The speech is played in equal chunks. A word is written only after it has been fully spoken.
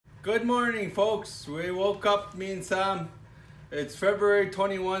Good morning, folks. We woke up, me and Sam. It's February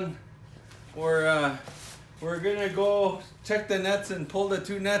 21. We're gonna go check the nets and pull the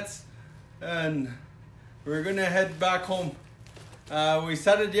 2 nets, and we're gonna head back home. We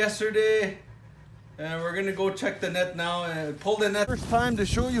set it yesterday, and we're gonna go check the net now and pull the net. First time to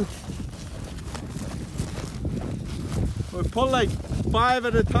show you. We pull like 5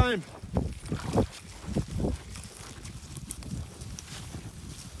 at a time.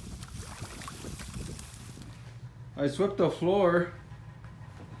 I swept the floor.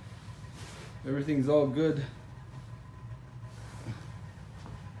 Everything's all good.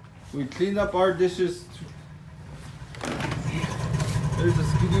 We cleaned up our dishes. There's the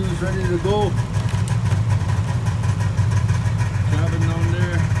skidoos ready to go. Cabin down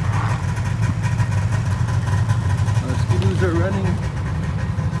there. Our skidoos are running.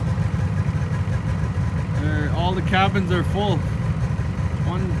 All the cabins are full.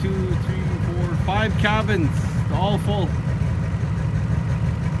 1, 2, 3, 4, 5 cabins. All full.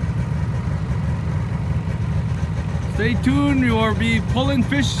 Stay tuned, you'll be pulling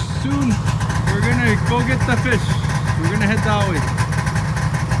fish soon. We're gonna go get the fish. We're gonna head that way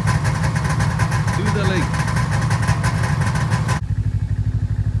to the lake.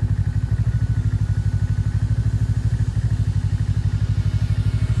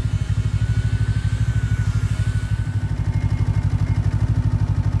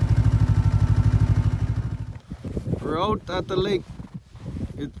 We're out at the lake.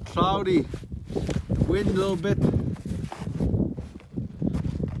 It's cloudy, wind a little bit.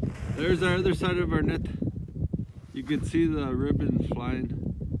 There's our other side of our net. You can see the ribbons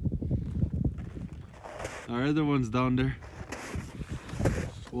flying. Our other one's down there.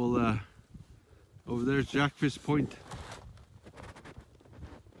 Well, over there's Jackfish Point.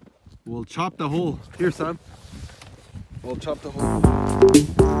 We'll chop the hole. Here, Sam. We'll chop the hole.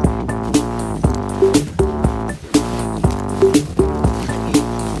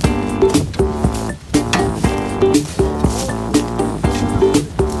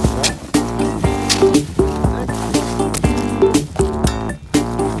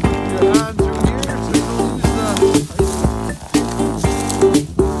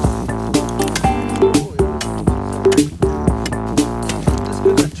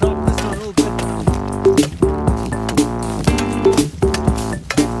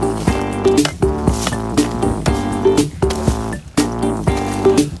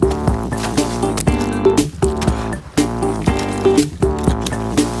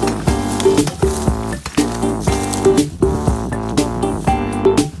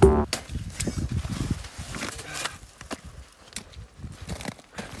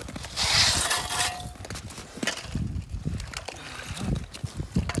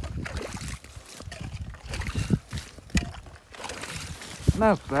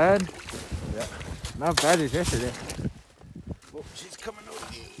 Not bad. Yeah. Not bad as yesterday. Oh, she's coming out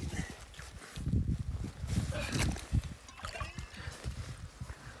again.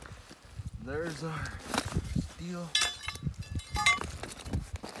 There's our steel.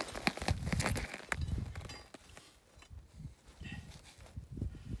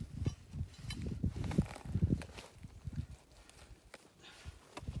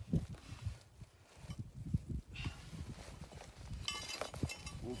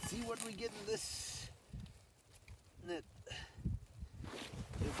 We'll see what we get in this net.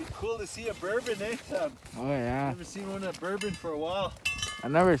 It'd be cool to see a bourbon, eh, Sam? Oh yeah. Never seen one at bourbon for a while.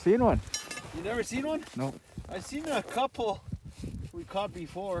 I've never seen one. You never seen one? No. I've seen a couple we caught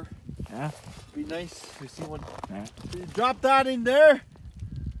before. Yeah. Be nice to see one. Yeah. So you drop that in there,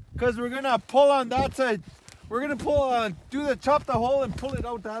 because we're gonna pull on that side. We're gonna pull on, chop the hole and pull it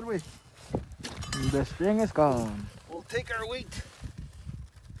out that way. The string is gone. We'll take our weight.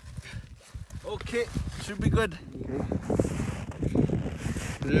 Okay, should be good. Okay.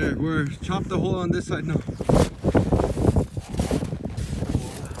 There, we're chop the hole on this side now.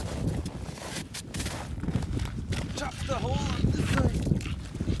 Chop the hole on this side.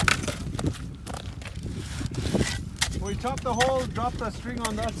 When we chop the hole, drop the string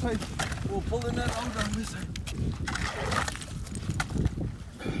on that side. We'll pull the net out on this side.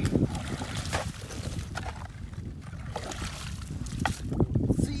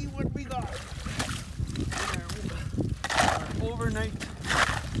 See what we got.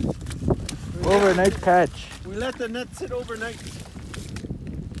 Overnight catch. We let the net sit overnight.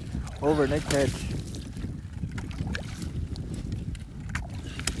 Overnight catch.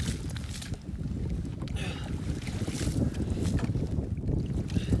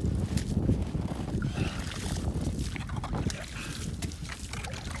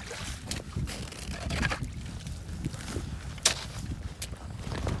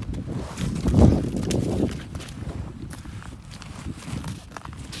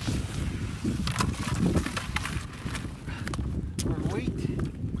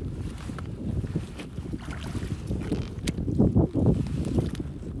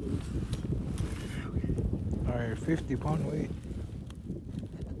 Or 50-pound weight.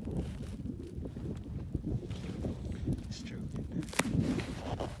 It's true.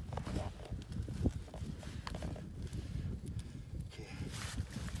 Okay,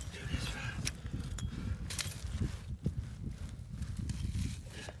 do this fast.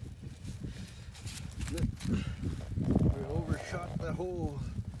 We overshot the hole.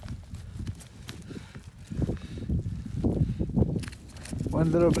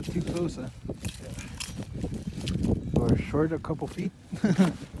 One little bit too close, huh? Or short a couple feet.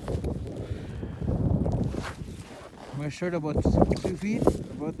 Am I short about 2 feet?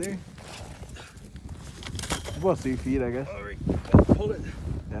 About there? About 3 feet, I guess. Alright, I'll pull it.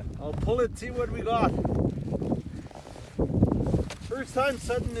 Yeah. I'll pull it, see what we got. First time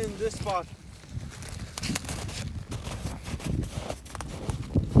setting in this spot.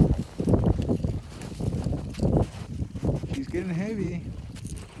 She's getting heavy.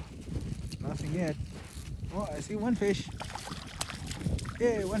 Nothing yet. Oh, I see one fish.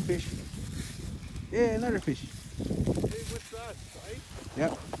 Yeah, one fish. Yeah, another fish. Hey, what's that? Right?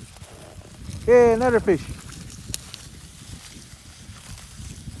 Yep. Yeah, another fish.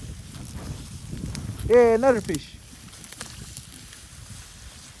 Yeah, another fish.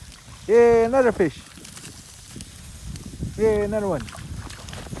 Yeah, another fish. Yeah, another one.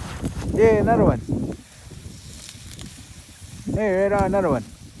 Yeah, another one. Hey, right on, another one.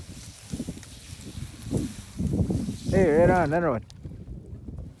 Hey, right on, another one.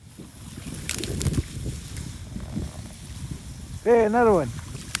 Hey, another one.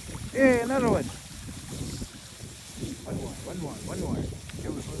 Hey, another one. One more.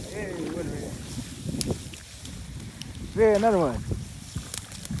 Hey, one right. Hey, another one.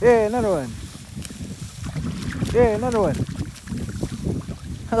 Hey, another one. Hey, another one.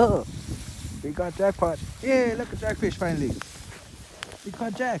 Oh, we got jackpot. Yeah, look at jackfish finally. We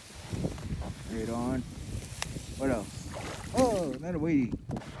caught jack. Right on. What else? Oh, another weighty.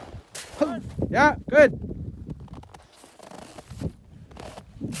 Good. Yeah, good.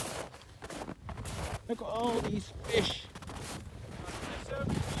 Look at all these fish.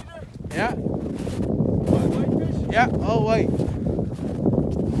 Yeah. White fish? Yeah, all white.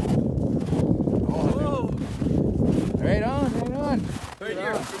 Oh. Right on, right on. Right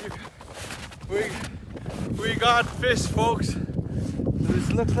here. We got fish, folks.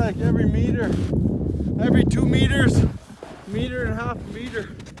 This looks like every meter, every 2 meters, meter and a half meter.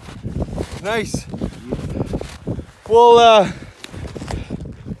 Nice. We'll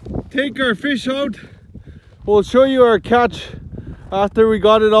take our fish out. We'll show you our catch after we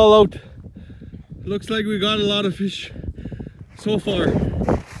got it all out. Looks like we got a lot of fish so far.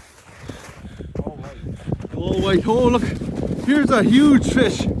 All white. Oh, look, here's a huge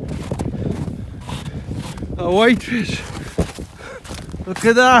fish. A white fish. Look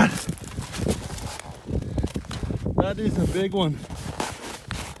at that. That is a big one.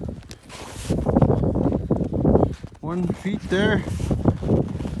 1 feet there.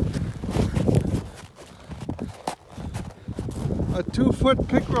 A 2-foot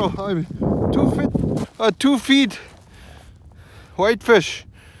pickerel. I mean, 2 feet whitefish.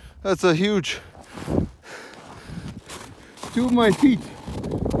 That's a huge. 2 of my feet.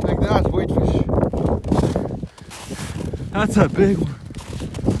 Like that, whitefish. That's a big one.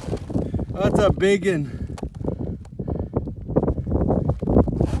 That's a big one.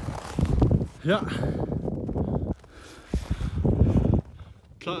 Yeah.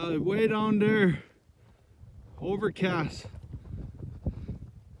 Way down there. Overcast.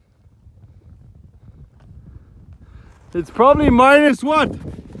 It's probably minus what?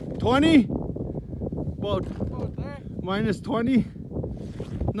 20? About there. Minus 20.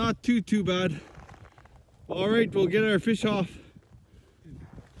 Not too bad. All right, we'll get our fish off.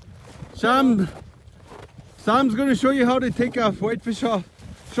 Sam's gonna show you how to take a whitefish off.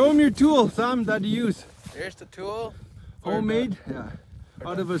 Show him your tool, Sam, that you use. There's the tool. Homemade, yeah.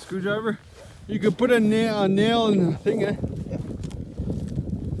 Out of a screwdriver. You could put a nail in the thing, eh?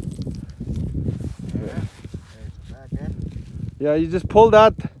 Yeah, you just pull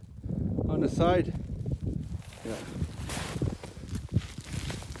that on the side. Yeah.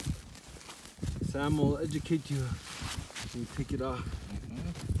 Sam will educate you and take it off.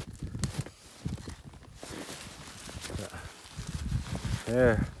 Yeah.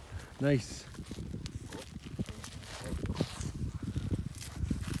 There. Nice.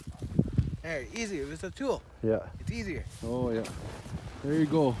 There, easier. It's a tool. Yeah. It's easier. Oh yeah. There you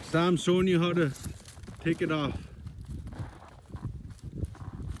go. Sam's showing you how to take it off.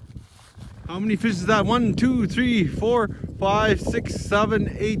 How many fish is that? 1, 2, 3, 4, 5, 6,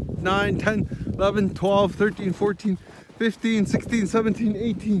 7, 8, 9, 10, 11, 12, 13, 14, 15, 16, 17,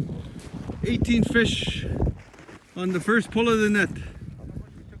 18. 18 fish on the first pull of the net. How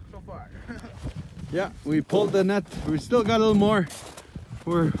much we took so far? Yeah, we pulled the net. We still got a little more.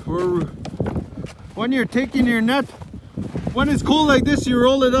 When you're taking your net, when it's cold like this, you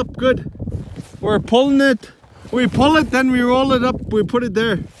roll it up good. We're pulling it. We pull it, then we roll it up. We put it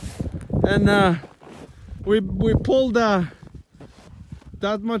there, and we pulled that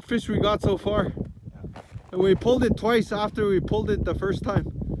much fish we got so far. And we pulled it twice after we pulled it the first time.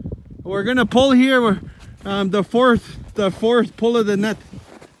 We're gonna pull here. We're the fourth pull of the net.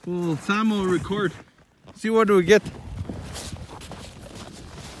 Sam will record. See what we get.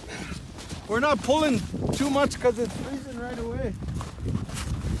 We're not pulling too much because it's freezing right away.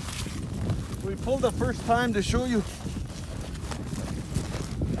 We pulled the first time to show you.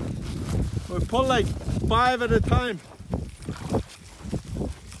 We pull like 5 at a time.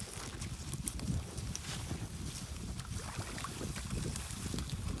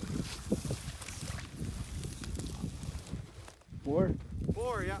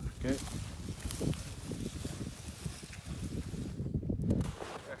 Four, yeah. Okay.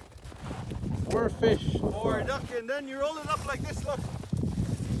 Four fish. Or duck, and then you roll it up like this, look.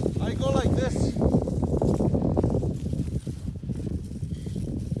 I go like this.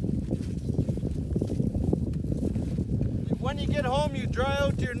 When you get home, you dry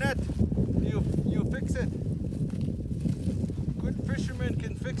out your net. You fix it. Good fisherman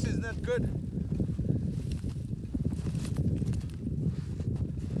can fix his net good.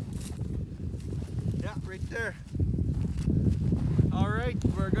 Yeah, right there. All right,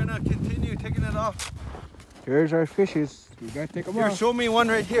 we're gonna continue taking it off. Here's our fishes. We gotta take them Here, off. show me one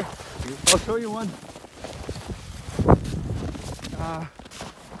right here. I'll show you one.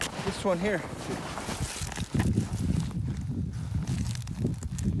 This one here.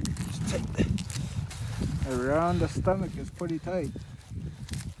 Just tight. Around the stomach is pretty tight.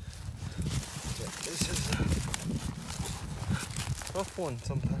 Yeah, this is a rough one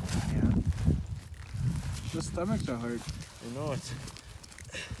sometimes. Yeah. The stomachs are hard You know it's.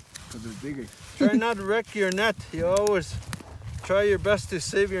 because they're bigger. Try not to wreck your net. You always try your best to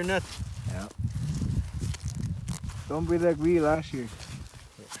save your net. Yeah. Don't be like we last year.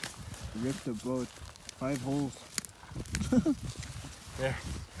 Ripped about 5 holes. There.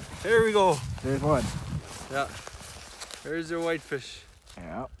 There we go. There's one. Yeah. There's your whitefish.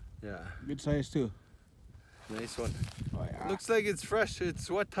 Yeah. Yeah. Good size too. Nice one. Oh yeah. Looks like it's fresh. It's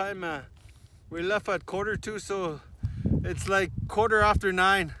what time? We left at 2:45, so it's like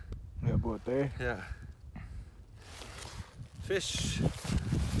 9:15. Yeah, about there. Yeah. Fish.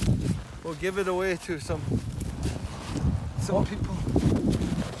 We'll give it away to some people.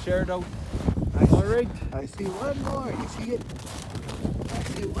 Share it out. All right. I see one more. You see it? I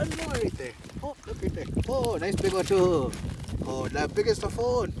see one more right there. Oh, look right there. Oh, nice big one too. Oh, the biggest of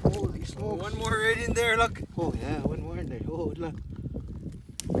phone. Holy smokes. One more right in there. Look. Oh yeah, one more in there. Oh look.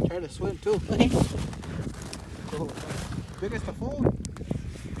 Try to swim too. Oh, biggest of phone.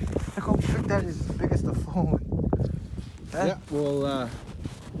 Look how big that is. Biggest of phone. Huh? Yeah.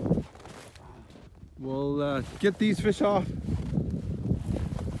 We'll get these fish off.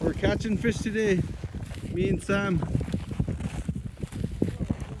 We're catching fish today. Me and Sam.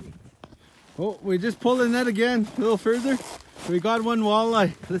 Oh, we just pulled the net again, a little further. We got one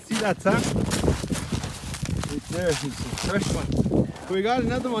walleye. Let's see that, Sam. Right there, it's a fresh one. We got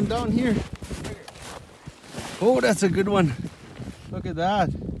another one down here. Oh, that's a good one. Look at that.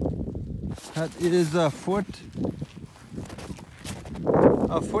 That is a foot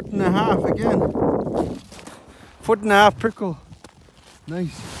and a half again. 1.5 prickle.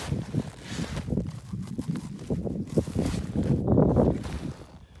 Nice.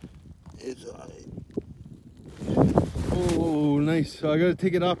 Oh, nice. So I gotta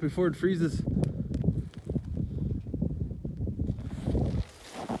take it off before it freezes.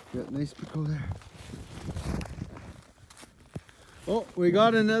 Got nice pickle there. Oh, we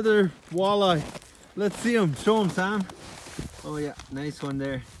got another walleye. Let's see him. Show him, Sam. Oh yeah, nice one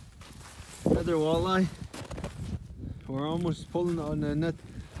there. Another walleye. We're almost pulling on the net.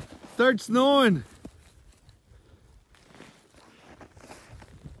 Starts snowing.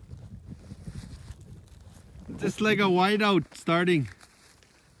 Just like a whiteout starting.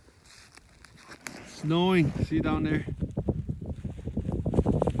 Snowing. See down there?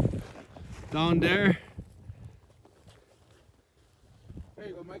 Down there. There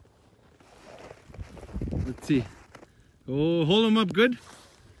you go, Mike. Let's see. Oh, hold him up good.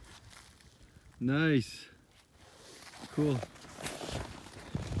 Nice. Cool.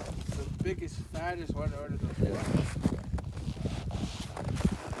 It's the biggest, fattest one out of the four.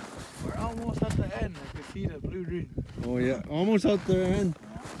 We're almost at the end. I can see the blue ring. Oh yeah, almost out the end.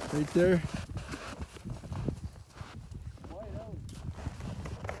 Right there.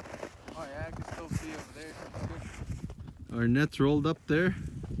 Our net's rolled up there.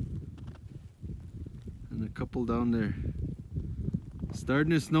 And a couple down there.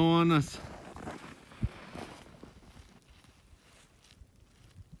 Starting to snow on us.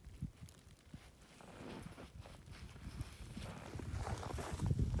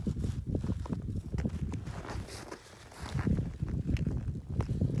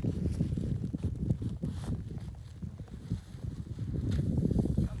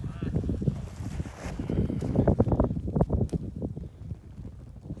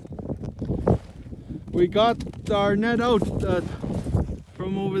 We got our net out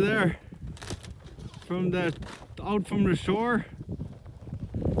from over there, out from the shore.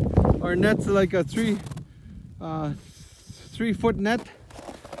 Our net's like a 3-foot net.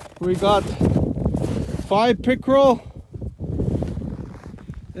 We got 5 pickerel,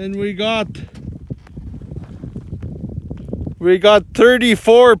 and we got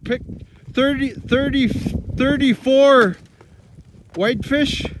 34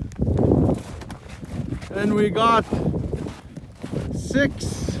 whitefish. And we got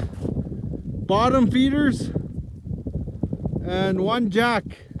 6 bottom feeders and 1 jack.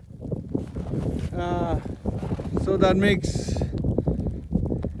 So that makes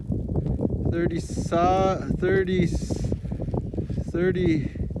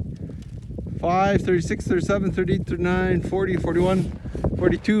 35, 36, 37, 38, 39, 40, 41,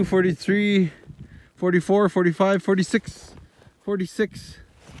 42, 43, 44, 45, 46, 46.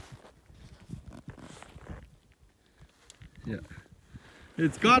 Yeah,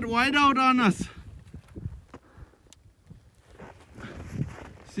 it's got white out on us.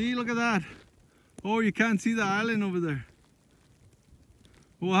 See, look at that. Oh, you can't see the island over there.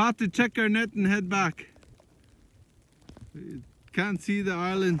 We'll have to check our net and head back. You can't see the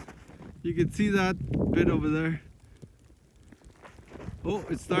island. You can see that bit over there. Oh,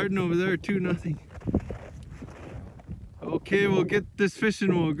 it's starting over there too, nothing. Okay, we'll get this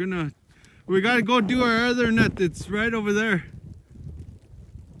fishing. We gotta go do our other net. It's right over there.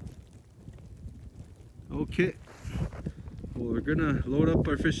 Okay. Well, we're gonna load up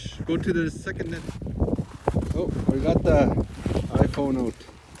our fish. Go to the second net. Oh, we got the iPhone out.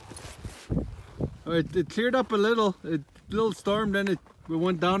 Alright, it cleared up a little. Little storm, then it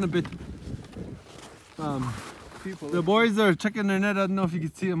went down a bit. The boys are checking their net. I don't know if you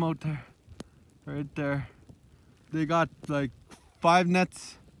can see them out there. Right there. They got like 5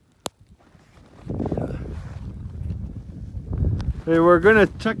 nets. Hey, we're gonna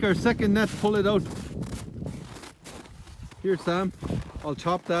check our second net, pull it out. Here, Sam, I'll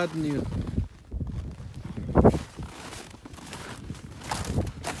chop that and you.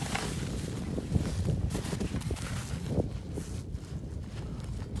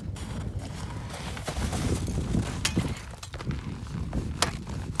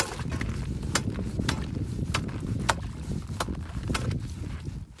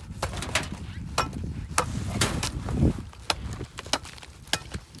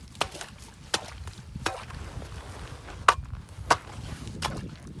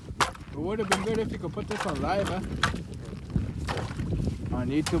 It would have been good if you could put this on live, huh? On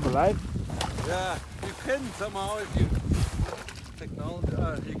YouTube live? Yeah, you can somehow if you technology.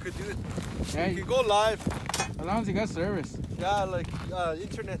 You could do it. Yeah, you could go live. As long as you got service. Yeah, like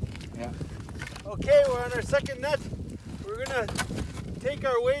internet. Yeah. Okay, we're on our second net. We're gonna take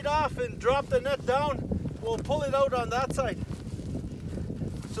our weight off and drop the net down. We'll pull it out on that side.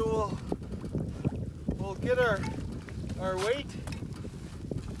 So we'll get our weight.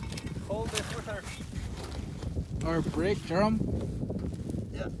 Hold this with our feet. Or brake drum.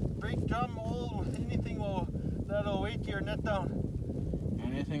 Yeah, brake drum, anything that'll weight your net down.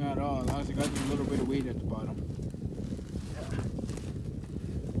 Anything at all, as long as you got a little bit of weight at the bottom. Yeah.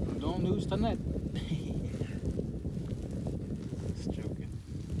 Don't lose the net. Just joking.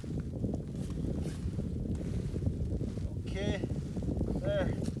 Okay,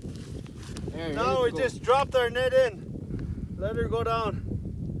 there. Now we just dropped our net in. Let her go down.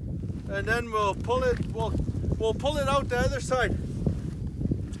 And then we'll pull it. We'll pull it out the other side.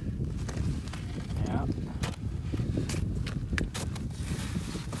 Yeah.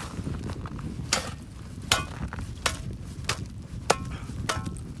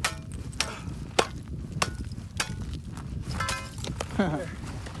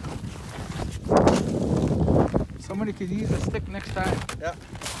 Somebody could use a stick next time. Yeah.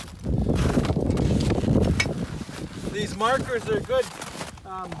 These markers are good.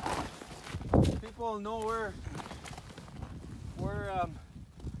 People know where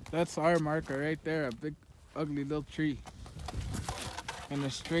That's our marker right there, a big ugly little tree and a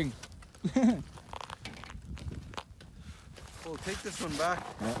string. We'll take this one back.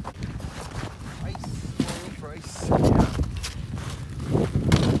 Yeah. Ice. Nice. Yeah.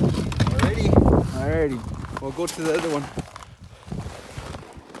 Alrighty. We'll go to the other one.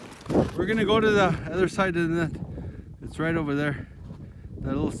 We're gonna go to the other side of the net. It's right over there.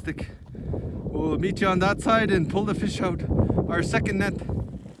 That little stick. We'll meet you on that side and pull the fish out. Our second net.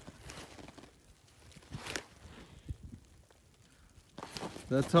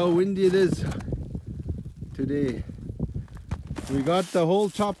 That's how windy it is today. We got the hole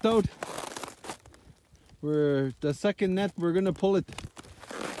chopped out. We're the second net, we're gonna pull it.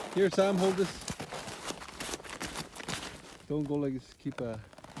 Here, Sam, hold this. Don't go like this, keep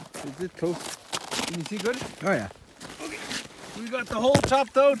is it close? Can you see good? Oh yeah. Okay, we got the hole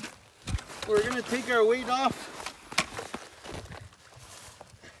chopped out. We're gonna take our weight off.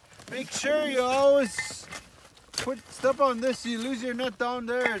 Make sure you always step on this, you lose your net down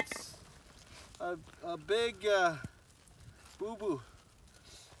there. It's a big boo-boo.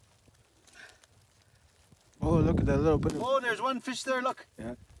 Oh, look at that little bit of... Oh, there's one fish there, look.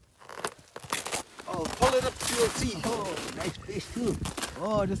 Yeah. I'll pull it up so you'll see. Oh, nice fish too.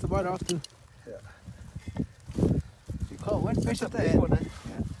 Oh, just about off too. Yeah. You caught one fish at the big end. one, eh?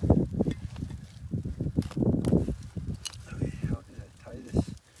 Yeah. Okay, how did I tie this?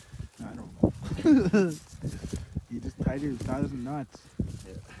 I don't know. You just tied it with 1,000 knots.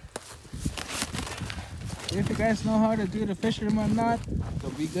 Yeah. If you guys know how to do the fisherman knot,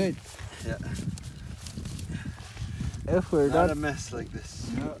 it'll be good. Yeah. If we're Not not a mess like this.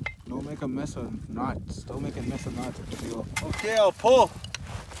 no, don't make a mess of knots. Don't make a mess of knots. Okay, I'll pull.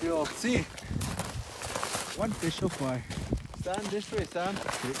 You'll see. One fish so far. Stand this way, Sam.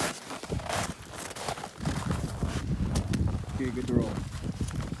 Okay, good to roll.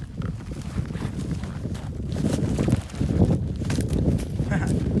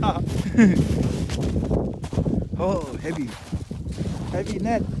 Oh, heavy. Heavy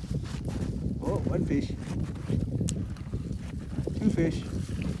net. Oh, one fish. Two fish.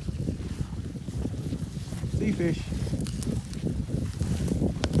 Three fish.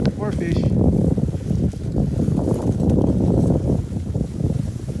 Four fish.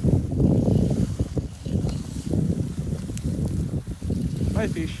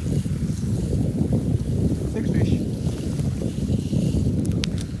 Five fish. Six fish.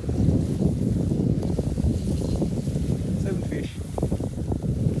 Seven fish.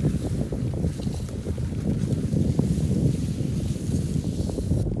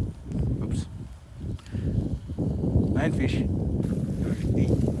 Oops. 9 fish. 8.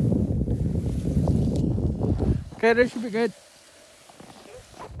 Okay, that should be good.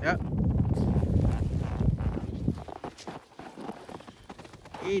 Yeah.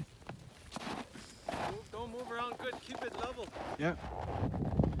 8. Don't move around good, keep it level. Yeah.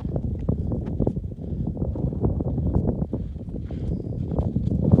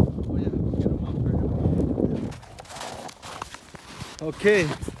 Oh yeah, get them off right away. Okay,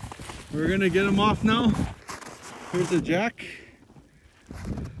 we're gonna get them off now. Here's the jack.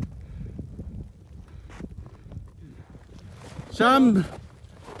 Sam's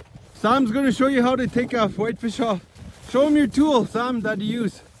gonna show you how to take a whitefish off. Show him your tool, Sam, that you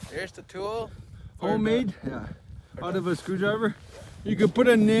use. There's the tool. Homemade, yeah, out of a screwdriver. You could put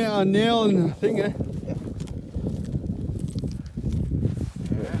a nail in the thing, eh?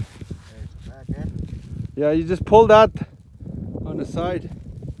 Yeah, you just pull that on the side.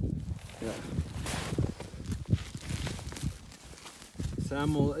 Yeah.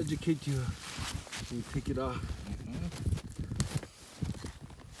 Sam will educate you. You take it off.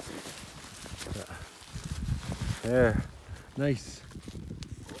 Yeah. There. Nice.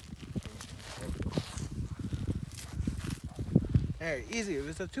 There, easy.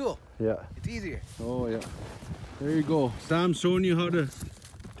 It's a tool. Yeah. It's easier. Oh yeah. There you go. Sam's showing you how to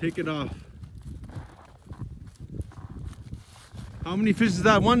take it off. How many fish is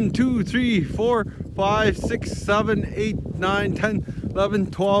that? 1, 2, 3, 4, 5, 6, 7, 8, 9, 10,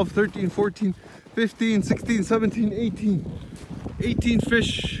 11, 12, 13, 14, 15, 16, 17, 18. 18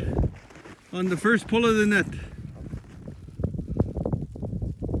 fish on the first pull of the net.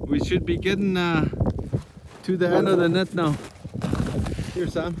 We should be getting to the end of the net now. Here,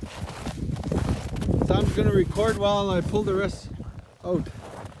 Sam. Sam's gonna record while I pull the rest out.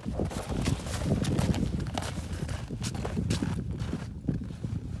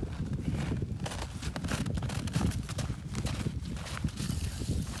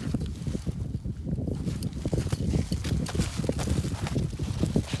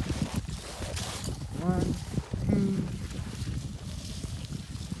 One, two,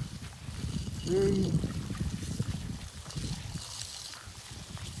 three,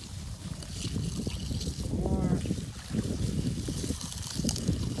 four,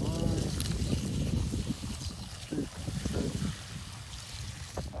 5,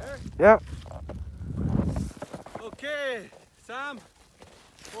 Yeah. Okay, Sam,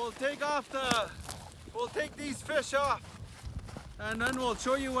 we'll take these fish off and then we'll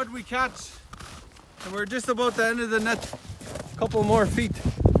show you what we catch. And we're just about the end of the net. A couple more feet.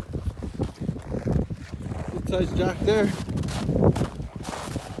 Good size jack there.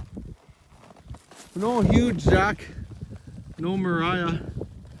 No huge jack, no Mariah.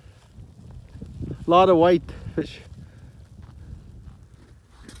 A lot of white fish.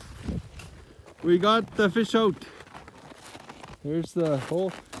 We got the fish out. There's the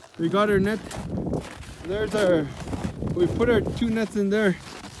hole. We got our net. There's our, we put our 2 nets in there.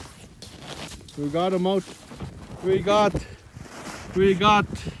 We got them out. We got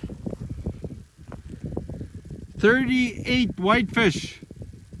 38 whitefish.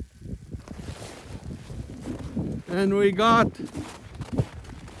 And we got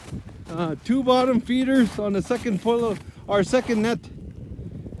 2 bottom feeders on the second pull of our second net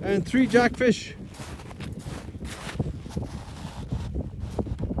and 3 jackfish.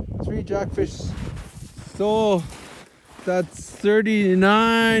 3 jackfish. So that's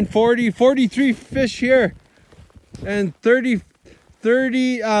 39, 40, 43 fish here and 43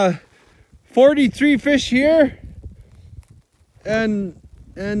 fish here, and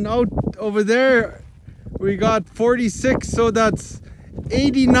out over there we got 46, so that's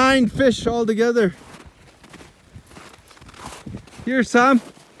 89 fish altogether. Here, Sam.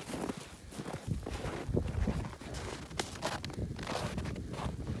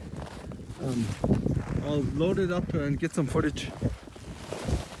 I'll load it up and get some footage.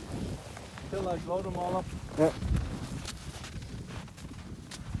 Till I load them all up. Yeah.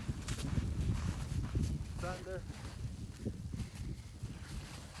 Stand there.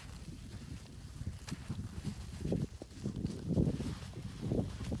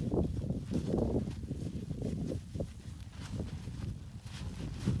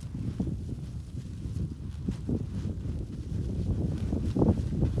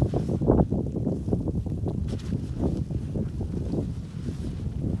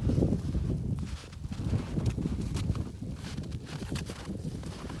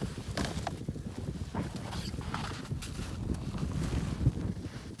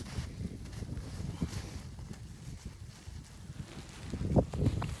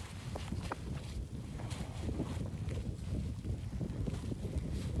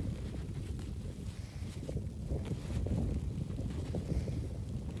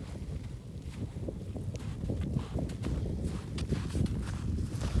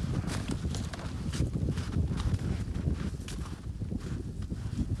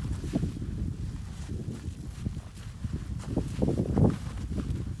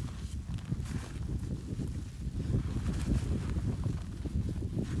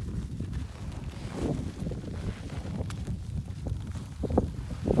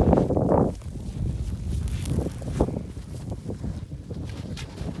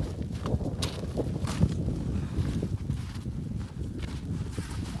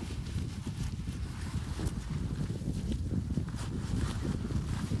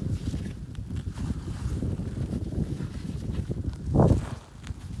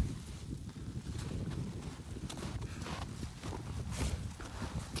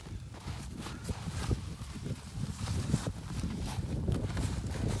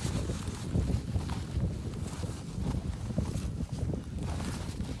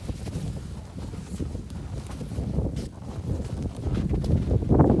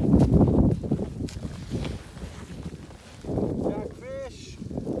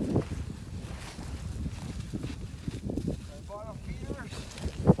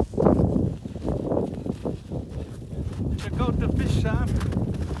 Out the fish, Sam.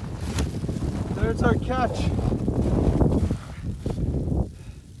 There's our catch.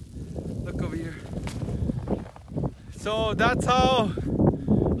 Look over here. So that's how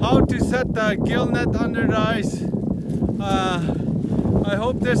to set the gill net under the ice. I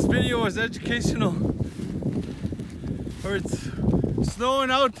hope this video was educational. Or it's snowing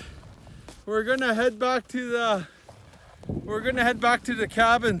out. We're gonna head back to the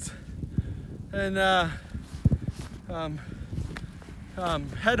cabins and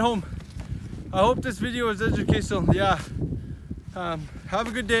head home. I hope this video was educational. Yeah. Have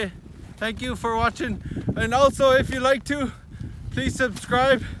a good day. Thank you for watching. And also, if you like to, please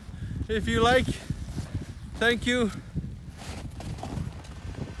subscribe if you like. Thank you.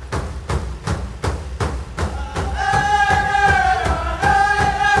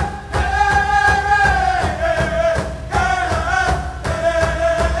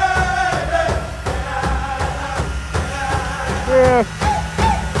 Yeah.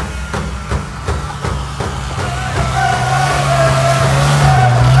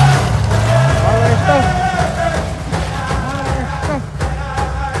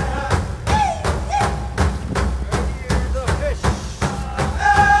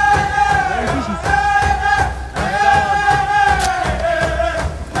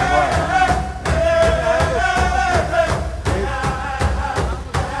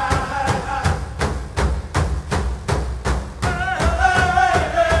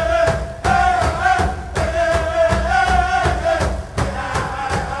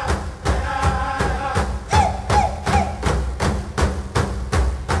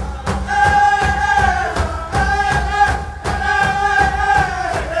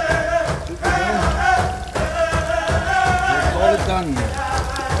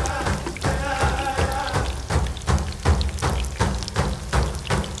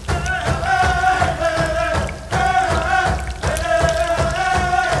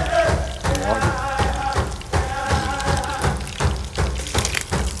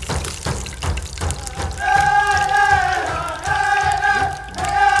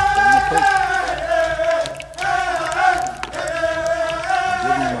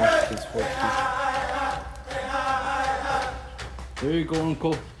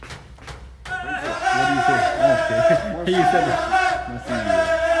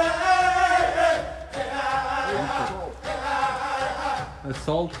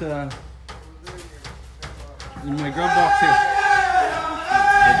 salt in my grub box here.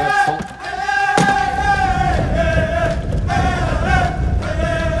 I got salt.